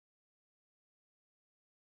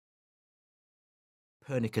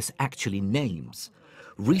Copernicus actually names,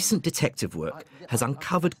 recent detective work has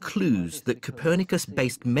uncovered clues that Copernicus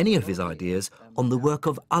based many of his ideas on the work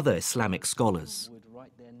of other Islamic scholars.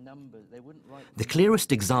 The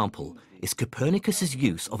clearest example is Copernicus's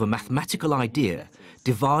use of a mathematical idea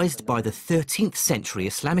devised by the 13th century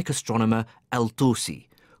Islamic astronomer Al Tusi,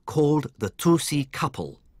 called the Tusi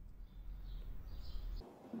couple.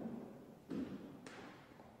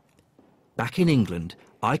 Back in England,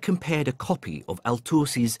 I compared a copy of Al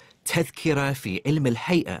Tusi's Tadhkira fi Ilm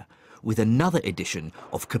al-Hay'a with another edition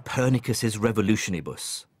of Copernicus's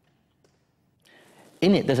Revolutionibus.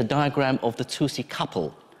 In it, there's a diagram of the Tusi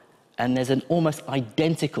couple, and there's an almost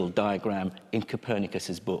identical diagram in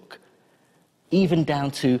Copernicus's book, even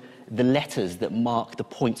down to the letters that mark the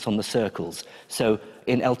points on the circles. So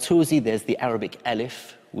in Al Tusi, there's the Arabic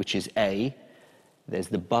alif, which is A, there's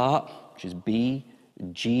the ba, which is B, the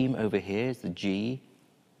Jim over here is the G,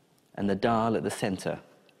 and the Dal at the center,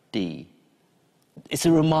 D. It's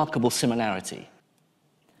a remarkable similarity.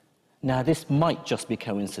 Now, this might just be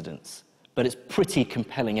coincidence, but it's pretty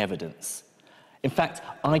compelling evidence. In fact,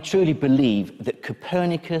 I truly believe that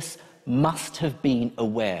Copernicus must have been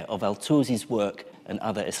aware of Al Tusi's work and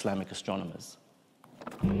other Islamic astronomers.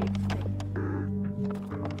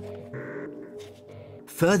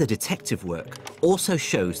 Further detective work also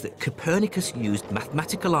shows that Copernicus used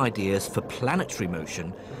mathematical ideas for planetary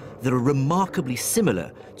motion that are remarkably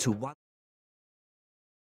similar to one